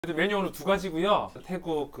메뉴는 두 가지고요.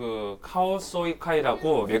 태국 그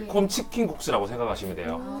카오소이카이라고 매콤 치킨 국수라고 생각하시면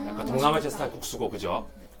돼요. 약간 동남아시아 스타일 국수고, 그죠?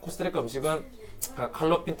 코스타리카 음식은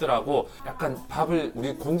칼로핀트라고 약간 밥을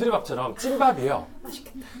우리 곤드레밥처럼 찐밥이에요.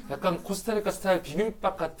 맛있겠다. 약간 코스타리카 스타일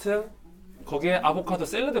비빔밥 같은 거기에 아보카도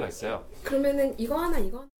샐러드가 있어요. 그러면은 이거 하나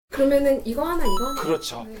이거? 그러면은 이거 하나 이거 하나?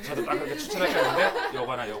 그렇죠. 저도 딱 그렇게 추천할까 했는데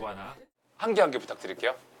요거 하나 요거 하나. 한 개 한 개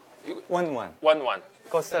부탁드릴게요. One. 원.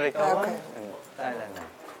 Costa Rica Ah, one. okay. And Thailand.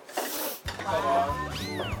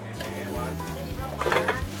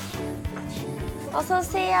 어서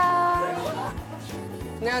오세요.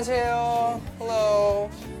 안녕하세요. Hello.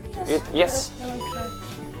 Yes.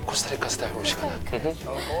 코스타리카 스타일 음식 하나.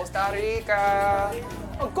 Costa Rica.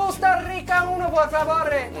 Costa Rica uno por favor.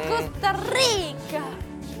 코스타리카.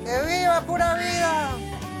 Que viva pura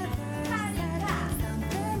vida.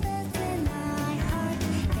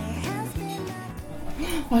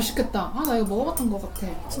 맛있겠다. 아, 나 이거 먹어봤던 것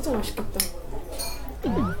같아. 진짜 맛있겠다.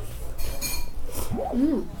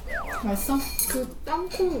 맛있어? 그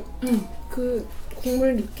땅콩, 그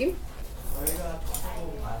국물 느낌?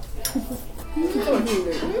 진짜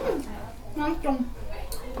맛있는데? 맛있어.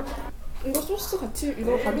 이거 소스 같이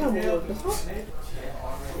이거 밥이랑 먹어도 돼?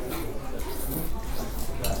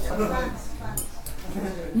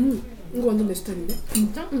 이거 완전 내 스타일인데?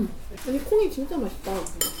 진짜? 아니 콩이 진짜 맛있다.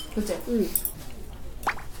 그치?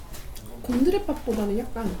 곤드레밥보다는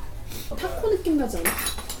약간 타코 느낌 나지 않아?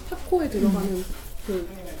 타코에 들어가는 그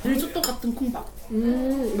리조또 같은 콩밥.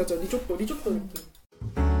 맞아, 리조또 느낌.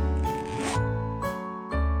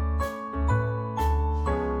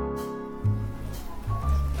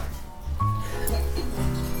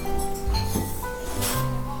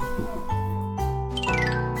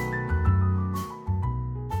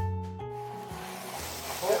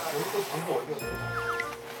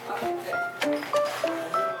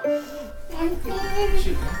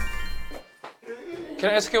 Can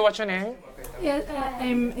I ask you what's your name? Yes,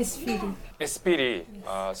 I'm Espiri. Espiri.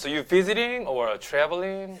 So you visiting or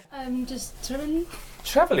traveling? I'm just traveling.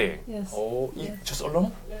 Traveling. Yes. Oh, just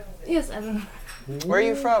alone? Yes, I don't know. Where are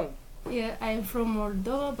you from? Yeah, I'm from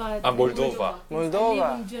Moldova, but Moldova. I Moldova.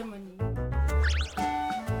 live in Germany.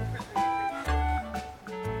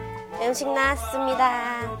 음식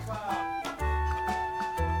나왔습니다.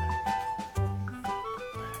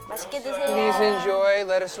 맛있게 드세요. Please enjoy.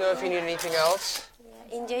 Let us know if you need anything else.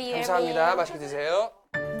 Enjoy your 감사합니다. meal. 맛있게 드세요.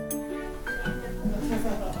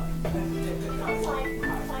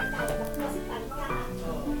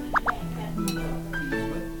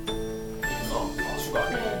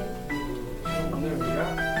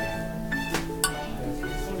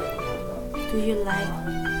 Do you like?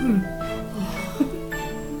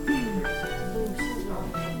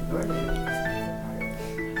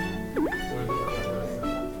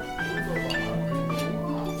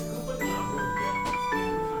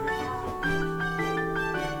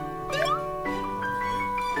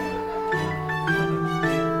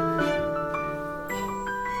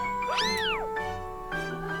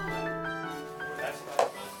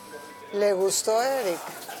 ¿Le gustó, Eric?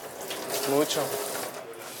 Mucho.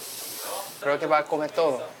 Creo que va a comer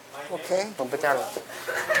todo. Ok. Completarlo.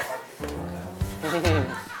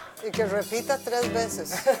 Y que repita 3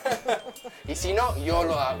 veces. Y si no, yo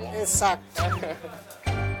lo hago. Exacto.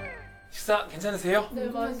 식사 괜찮으세요? 네,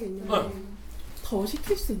 맛있겠네. 더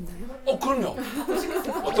시킬 수 있나요? 그럼요.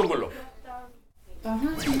 어떤 걸로? 나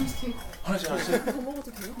하나씩. 하나씩. 더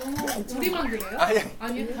먹어도 돼요? 우리만 그래요?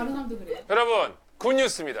 아니, 다른 사람도 그래요. 여러분,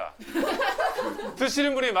 굿뉴스입니다.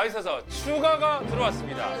 드시는 분이 맛있어서 추가가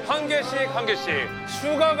들어왔습니다. 한 개씩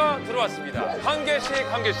추가가 들어왔습니다. 한 개씩.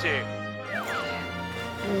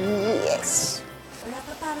 Yes.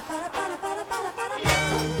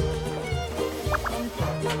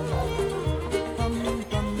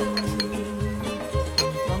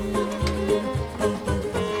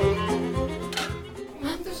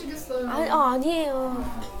 힘드시겠어요? 아니에요.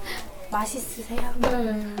 맛있으세요?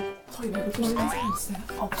 네. 저희 말고 또 하는 사람 있어요?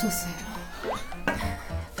 없었어요.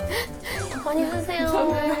 많이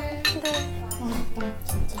하세요. 네. 네. 맛있다,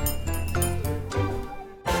 진짜.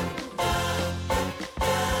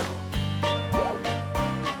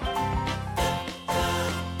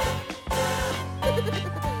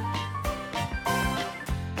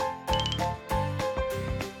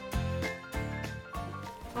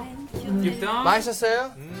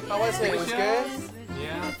 맛있었어요? How was it? It was good?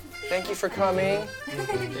 Yeah. Thank you for coming. Thank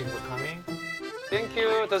you for coming. Thank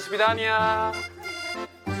you. До свидания.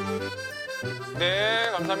 네,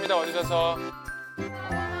 감사합니다. 와주셔서.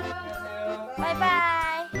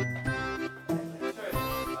 바이바이.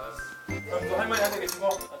 그럼 또 할머니 앉아 계시고.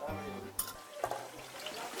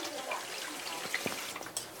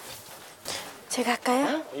 제가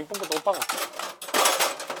할까요? 이쁜 것도 오빠가.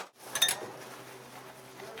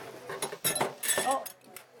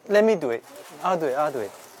 Let me do it. I'll do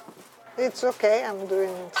it. It's okay, I'm doing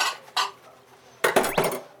it.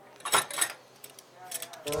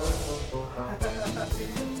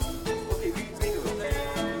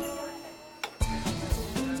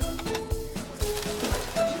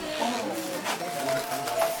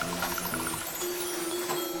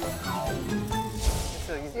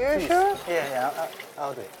 You sure? Yeah,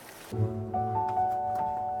 I'll do it.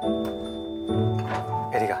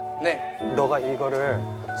 에리가. 네. 너가 이거를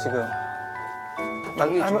지금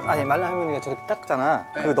말라 할머니가 저기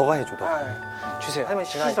닦잖아. 그거 너가 해줘. 너. 주세요. 할머니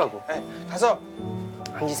씻으라고. 네. 가서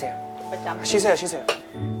앉으세요. 쉬세요.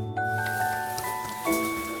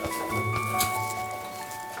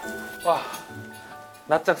 와,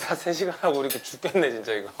 낮잠 3시간 하고 우리 죽겠네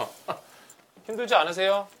진짜 이거. 힘들지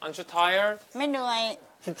않으세요? Aren't you tired? ไม่เหนื่อย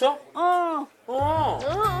진짜?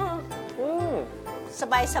ส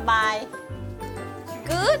บายสบาย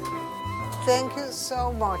Good? Thank you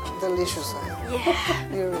so much. Delicious.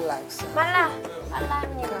 Yeah. You relax. 말라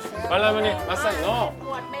할머니. 말라머니 마사지 너. ป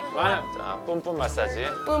วดไม่ปว 말, ด 자, 뿜뿜 마사지.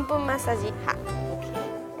 뿜뿜 마사지. 하. 오케이.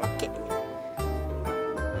 오케이.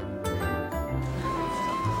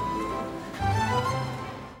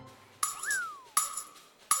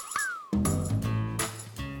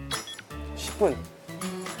 10분.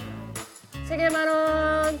 세개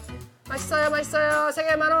만원. 맛있어요.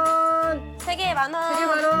 세개 만원. 세 개에 만 원. 세개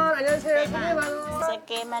만원. 안녕하세요. 세개 만원. เซเ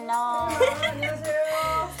กมานอน 안녕하세요.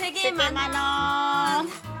 세 เซ 개에 เก 만 มาน 원. อน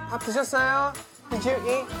밥 드셨어요? Did you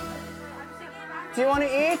eat? Do you want to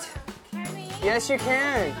eat? Yes, you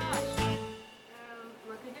can.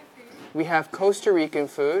 We have Costa Rican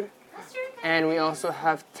food, and we also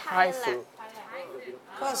have Thai food.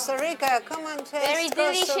 Costa Rica, come and taste Very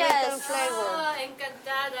Costa Rican delicious. flavor.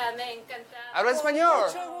 Encantada, me encanta. Habla español.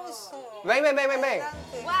 Mucho gusto. Ven.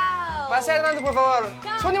 와우. Pase adelante, por favor.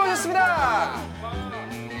 손님 오셨습니다.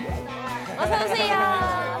 어서 오세요.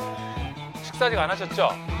 식사 아직 안 하셨죠?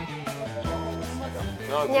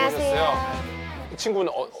 안녕하세요. 이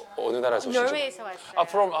친구는 어느 나라에서 오시죠? 노르웨이에서 왔어요.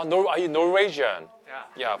 From are you Norwegian?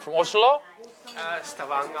 Yeah, from Oslo?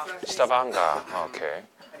 Stavanger. Stavanger. Okay.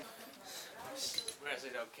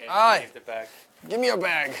 Hi. Give me your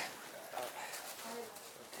bag.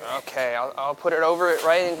 Okay, I'll put it over it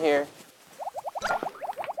right in here.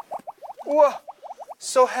 Whoa,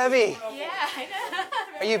 so heavy. Yeah, I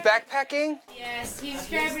know. Are you backpacking? Yes, he's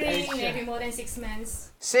traveling maybe more than 6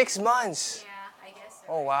 months. 6 months. Yeah, I guess so.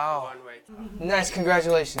 Oh wow. Nice,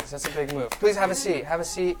 congratulations. That's a big move. Please have a seat. Have a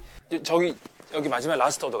seat. 저기 여기 마지막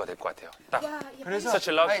라스트 오더가 될 것 같아요. 딱. Such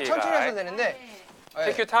a lucky 아니, 천천히 guy. 하셔도 되는데.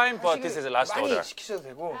 Take your time, but this is the last 많이 order. 시키셔도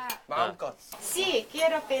되고 마음껏. Sí,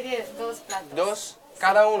 quiero pedir 2 platos. Dos,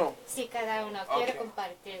 cada uno. Sí, cada uno. Okay. Quiero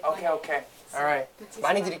compartir. Okay. All right.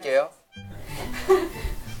 많이 드릴게요.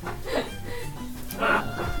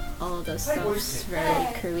 All the stuffs, very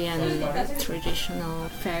Korean traditional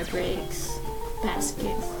fabrics,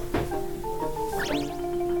 baskets.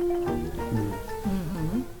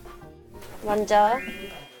 먼저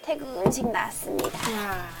태국 음식 나왔습니다.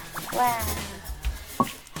 와.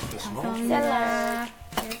 샐러드.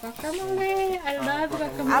 guacamole. I love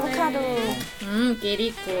guacamole. 아보카도.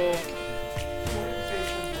 Querico.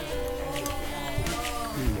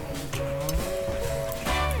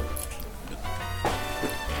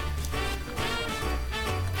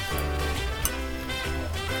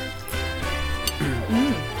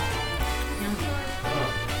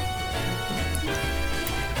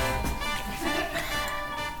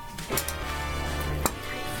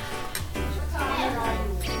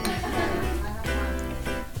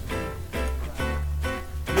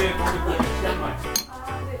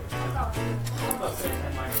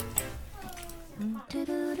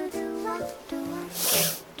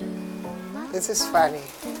 This is funny.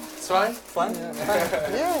 It's fun? Fun?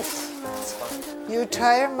 Yes. You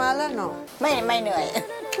tired, Mala? No. ไม่เหนื่อย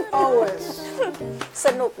Always. ส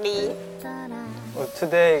นุกดี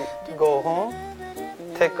Today go home,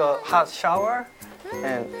 take a hot shower,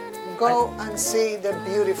 and Go and see the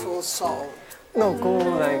beautiful Seoul. no go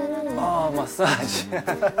like massage.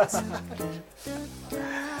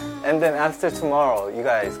 And then after tomorrow, you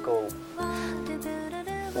guys go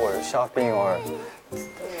for shopping or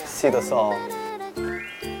see the Seoul.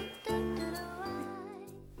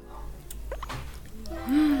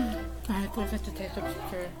 I forgot to take a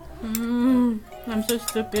picture. I'm so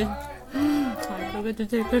stupid. I forgot to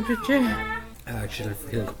take a picture. I actually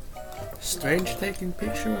feel strange taking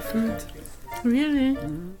picture of food. Really?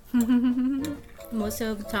 Most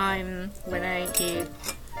of the time when I eat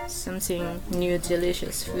something new,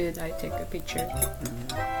 delicious food, I take a picture.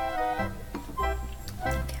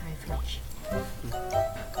 Okay, I finish.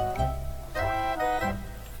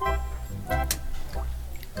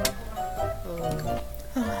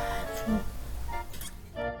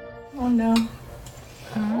 Oh no.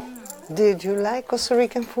 Did you like Costa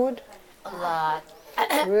Rican food? A lot.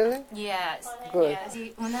 Really? Yes. Good. Yes.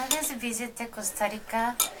 Una vez visité Costa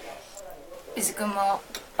Rica, es como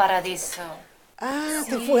paradiso. Ah,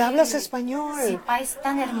 Sí. hablas español. Sí, país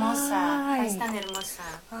tan hermosa, Ay. país tan hermosa.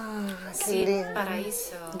 Ah, qué Sí, lindo.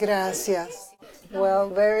 paraíso. Gracias. Well,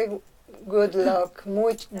 very good luck.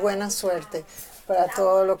 Muy buena suerte para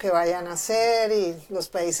todo lo que vayan a hacer y los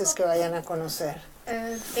países que vayan a conocer.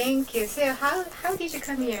 Thank you. So how did you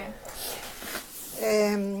come here?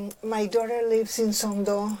 My daughter lives in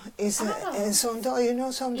Samcheong-dong. Samcheong-dong, you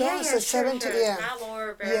know Samcheong? It's a 70, yeah.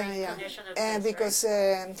 Because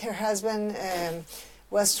her husband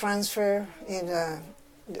was transferred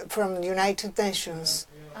from the United Nations.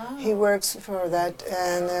 He works for that,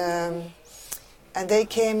 and they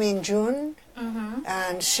came in June,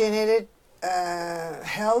 and she needed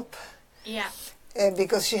help. Yeah.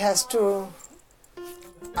 Because she has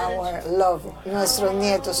nuestros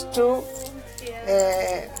nietos, two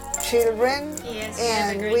children, Yes,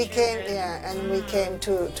 and great we children. came, we came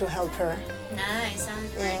to help her. Nice,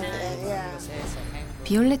 sounds very nice. Yeah.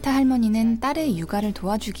 비올레타 할머니는 딸의 육아를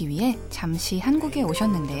도와주기 위해 잠시 한국에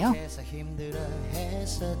오셨는데요.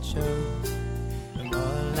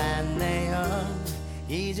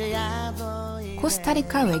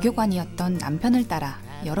 코스타리카 외교관이었던 남편을 따라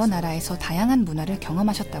여러 나라에서 다양한 문화를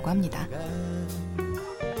경험하셨다고 합니다.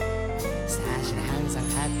 사실 항상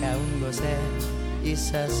가까운 곳에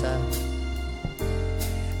있어서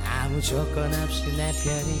아무 조건 없이 내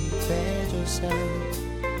편이 돼줘서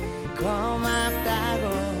고맙다고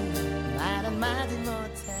말 한마디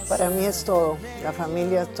못했어. Para mí es todo. La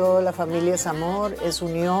familia es todo. La familia es amor, es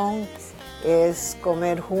unión, es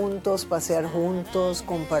comer juntos, pasear juntos,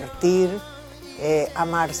 compartir,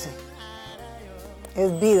 amarse.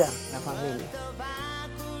 Es vida, la familia.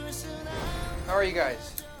 How are you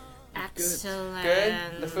guys? Excellent. Good?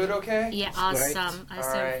 The food okay? Yeah, awesome. Great. Awesome All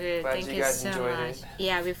right. food. Glad Thank you you guys so enjoyed much. it.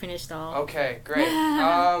 Yeah, we finished all. Okay, great.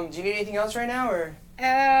 Do you need anything else right now, or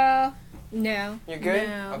No. you're good?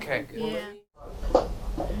 No. Okay. Yeah.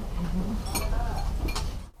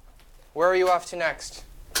 Where are you off to next?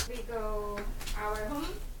 We go our home.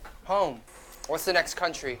 Home. What's the next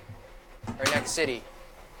country or next city?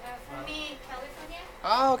 For me, California.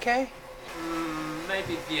 Oh, okay.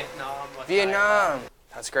 Maybe Vietnam. or Vietnam.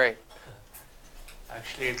 That's great. Thailand.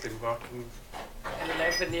 Actually, I've been working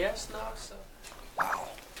 11 years now, so. Wow.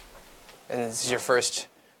 And this is your first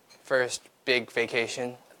big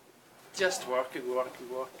vacation? Just working.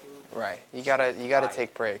 Right. You gotta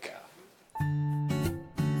take break.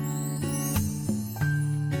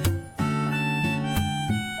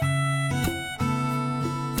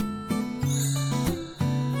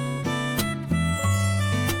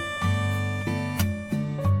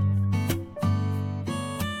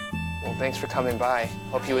 Well, thanks for coming by.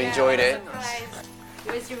 Hope you enjoyed it.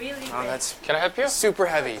 It was really Oh, great. that's Can I help you? super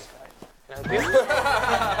heavy. Can I help you?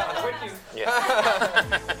 Yeah.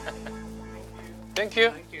 Thank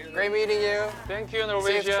you. Great meeting you. Thank you, Safe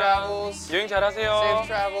Norwegian. travels. 여행 잘하세요. Safe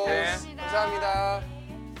travels. 네. 감사합니다.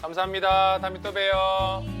 감사합니다. 다음에 또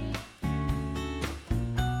봬요.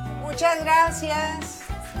 Muchas gracias.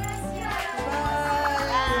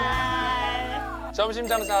 점심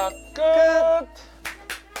장사 끝.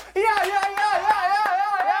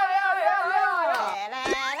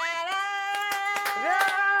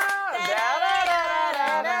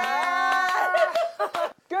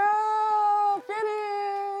 Go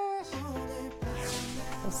finish.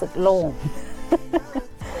 รู้สึกโล่ง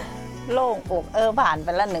โล่งอกผ่านไป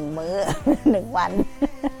ละ1 มื้อ 1 วัน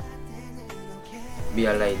มี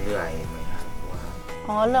อะไรเหนื่อยไหมครับว่า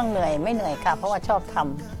อ๋อเรื่องเหนื่อยไม่เหนื่อยค่ะ เพราะว่าชอบท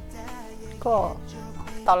ำก็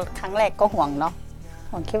ตอนครั้งแรกก็ห่วงเนาะ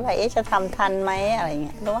ห่วงคิดว่าจะทำทันไหมอะไรเ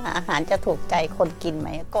งี้ยหรือว่าอาหารจะถูกใจคนกินไหม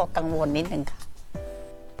ก็กังวลนิดนึงค่ะ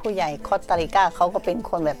ผู้ใหญ่คอสตาริกาเขาก็เป็น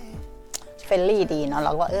คนแบบเฟรนลี่ดีเนาะเร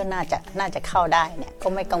าก็น่าจะเข้าได้เนี่ยก็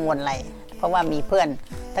ไม่กังวลอะไรเพราะว่ามีเพื่อน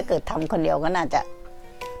ถ้าเกิดทำคนเดียวก็น่าจ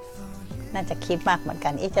ะคิดมากเหมือนกั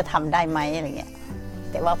นจะทำได้ไหมอะไรเงี้ย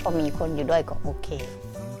แต่ว่าพอมีคนอยู่ด้วยก็โอเค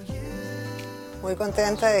Muy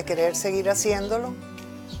contenta de querer seguir haciéndolo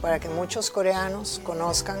para que muchos coreanos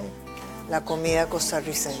conozcan la comida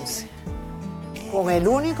costarricense. Con el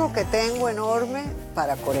único que tengo enorme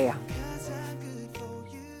para Corea.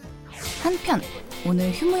 한편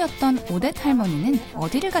오늘 휴무였던 오뎃 할머니는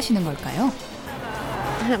어디를 가시는 걸까요?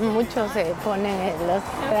 Muchos se ponen los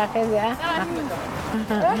trajes ya.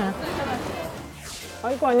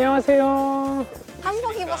 아이고, 안녕하세요.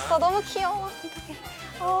 한복 입었어. 너무 귀여워.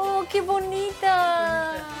 ¡Oh, qué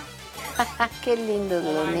bonita! ¡Qué lindos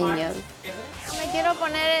los niños! Me quiero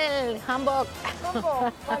poner el hanbok.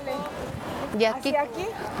 Vale. ¿Y aquí?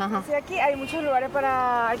 Hacia aquí hay muchos lugares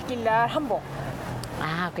para alquilar hanbok.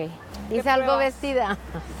 Ah, ok. ¿Y salgo vestida?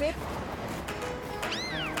 Sí.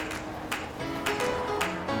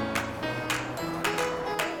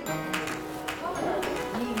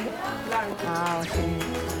 Ah, sí.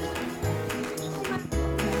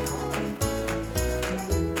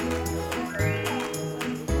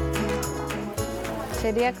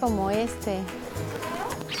 Sería como este.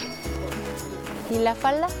 ¿Y la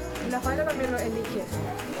falda? La falda también lo eliges.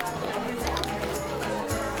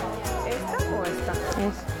 ¿Esta o esta?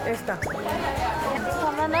 Esta.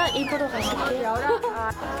 Y ahora,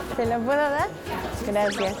 ¿te la puedo dar?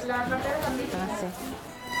 Gracias. La cartera también. Ah, sí.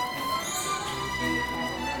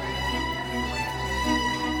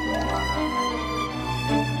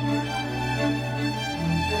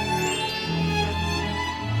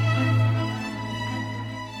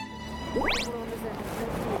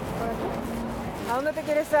 ¿A dónde te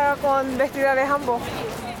quieres estar con vestida de hanbok?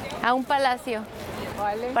 A un palacio.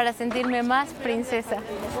 Vale. Para sentirme más princesa.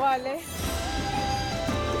 Vale.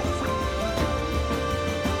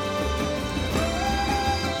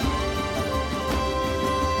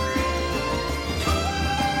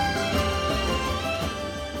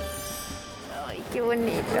 Ay, qué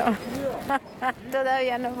bonito.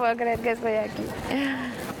 Todavía no puedo creer que estoy aquí.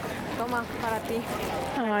 Toma, para ti.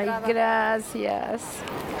 Ay, gracias.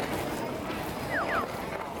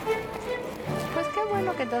 Pues qué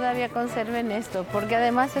bueno que todavía conserven esto, porque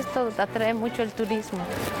además esto atrae mucho el turismo.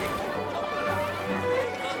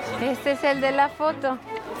 Este es el de la foto.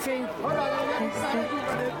 Sí.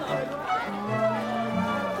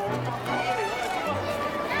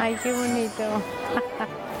 Ay, qué bonito.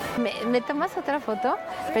 ¿Me tomas otra foto?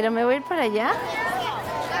 Pero me voy a ir para allá.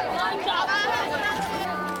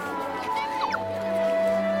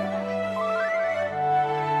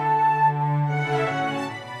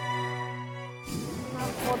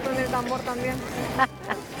 Foto en el tambor también.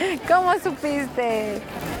 ¿Cómo supiste?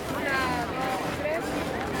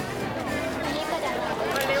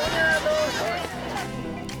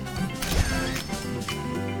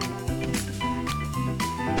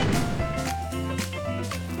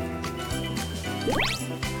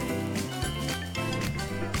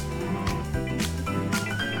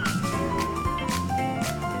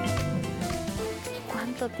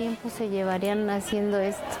 ¿Cuánto tiempo se llevarían haciendo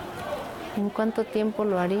esto? ¿En cuánto tiempo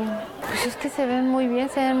lo harían? Pues es que se ven muy bien,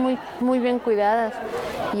 se ven muy bien cuidadas.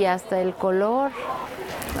 Y hasta el color.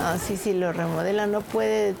 No, sí, lo remodelan. No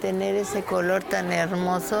puede tener ese color tan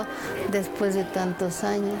hermoso después de tantos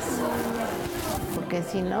años. Porque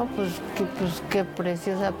si no, pues qué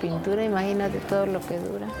preciosa pintura. Imagínate todo lo que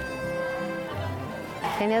dura.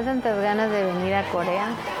 Tenía tantas ganas de venir a Corea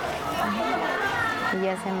y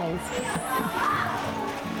ya se me hizo.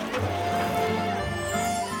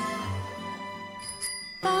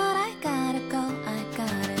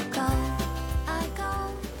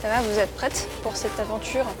 Ça va, vous êtes prête pour cette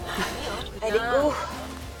aventure? Allez, go!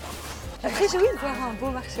 Très joli de voir un beau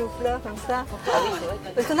marché aux fleurs comme ça. Ah oui, c'est vrai.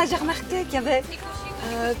 Parce qu'on a déjà remarqué qu'il y avait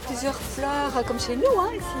plusieurs fleurs comme chez nous, hein,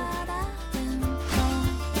 ici.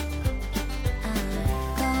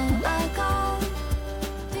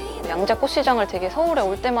 양자 꽃시장을 되게 서울에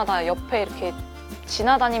올 때마다 옆에 이렇게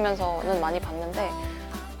지나다니면서는 많이 봤는데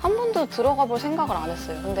한 번도 들어가 볼 생각을 안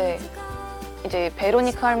했어요. 근데 이제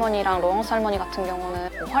베로니카 할머니랑 로랑스 할머니 같은 경우는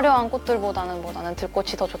뭐 화려한 꽃들보다는 나는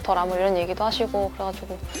들꽃이 더 좋더라 뭐 이런 얘기도 하시고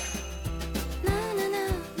그래가지고.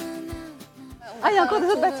 Ah, il y a encore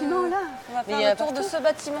d'autres bâtiments là. On va faire le tour de ce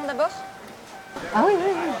bâtiment d'abord. Ah oui.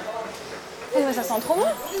 Eh ben, ça sent trop bon.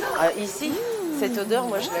 Ici, cette odeur,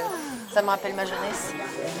 moi, ça me rappelle ma jeunesse.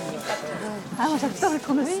 Ah, moi j'adore le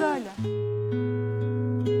tournesol.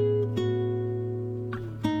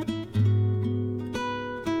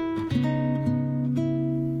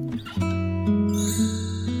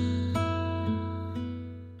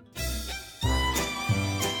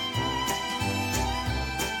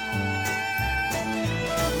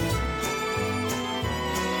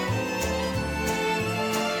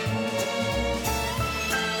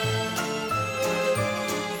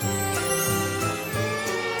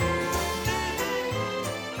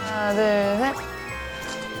 하나, 둘, 셋.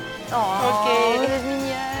 Ok. Vous êtes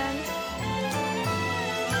mignonne.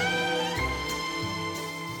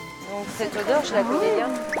 Donc cette odeur, je la connais bien.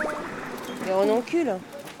 Les renoncules.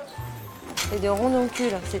 Et de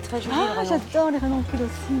renoncules, c'est très joli. Ah, j'adore les renoncules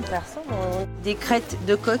aussi. Des crêtes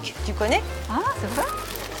de coq, tu connais? Ah, c'est vrai?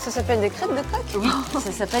 Ça s'appelle des crêtes de coq? Oui,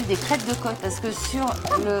 ça s'appelle des crêtes de coq parce que sur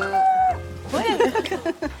le...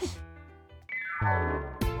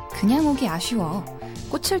 그냥 오기 아쉬워.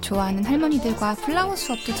 꽃을 좋아하는 할머니들과 플라워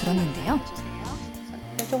수업도 들었는데요.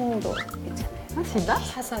 이 정도 괜찮아요. 아, 진짜?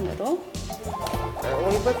 사선으로. On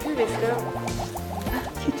les voit plus les fleurs.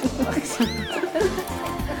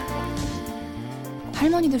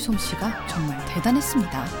 할머니들 솜씨가 정말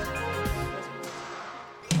대단했습니다.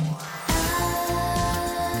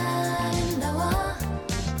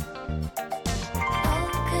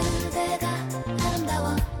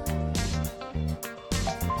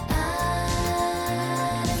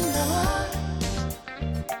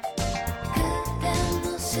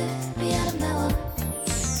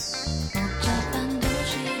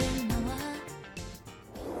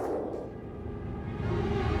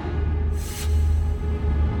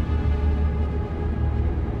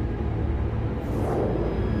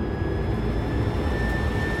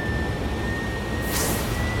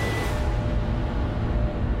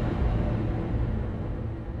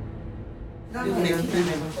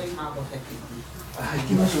 Ay,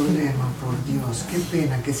 qué problema, por Dios, qué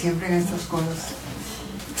pena que siempre en estas cosas.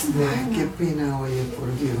 Ay, qué pena, oye, por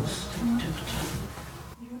Dios.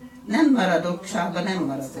 Nem maradok, sávba nem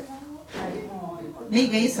maradok.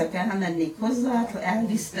 Még éjszaka elmennék hozzá, ha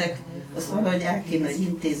elvisztek, azt valahogy el kéne, hogy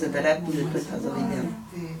intézed a repülőt, hogy hazavigyem.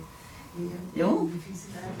 Jó?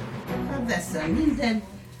 Hát veszem minden,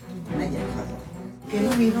 megyek haza. ¿Qué no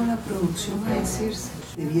vino la producción a decirse?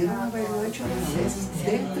 Debieron haberlo hecho a través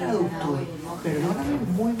del traductor. Perdóname,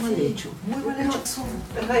 muy mal hecho. Muy mal hecho.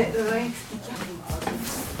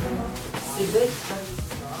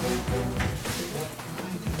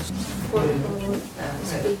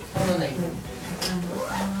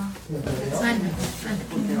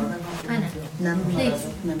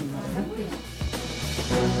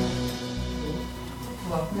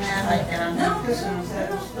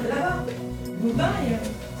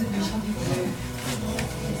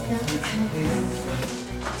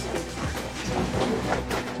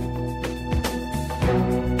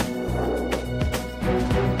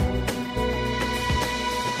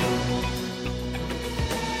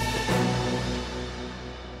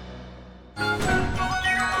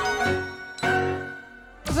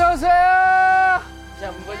 어서오세요!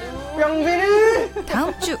 병비르!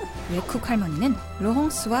 다음 주 외쿡 할머니는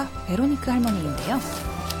로홍스와 베로니크 할머니인데요.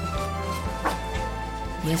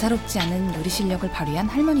 예사롭지 않은 요리 실력을 발휘한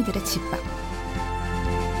할머니들의 집밥.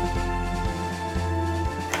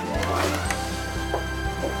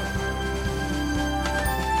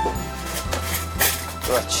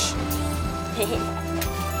 그렇지.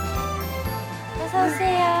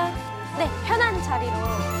 어서오세요. 네, 편한 자리로.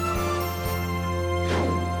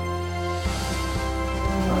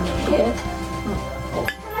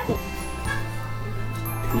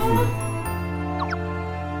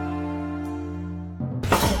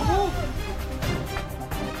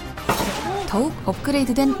 더욱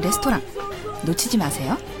업그레이드된 레스토랑 놓치지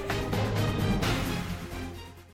마세요.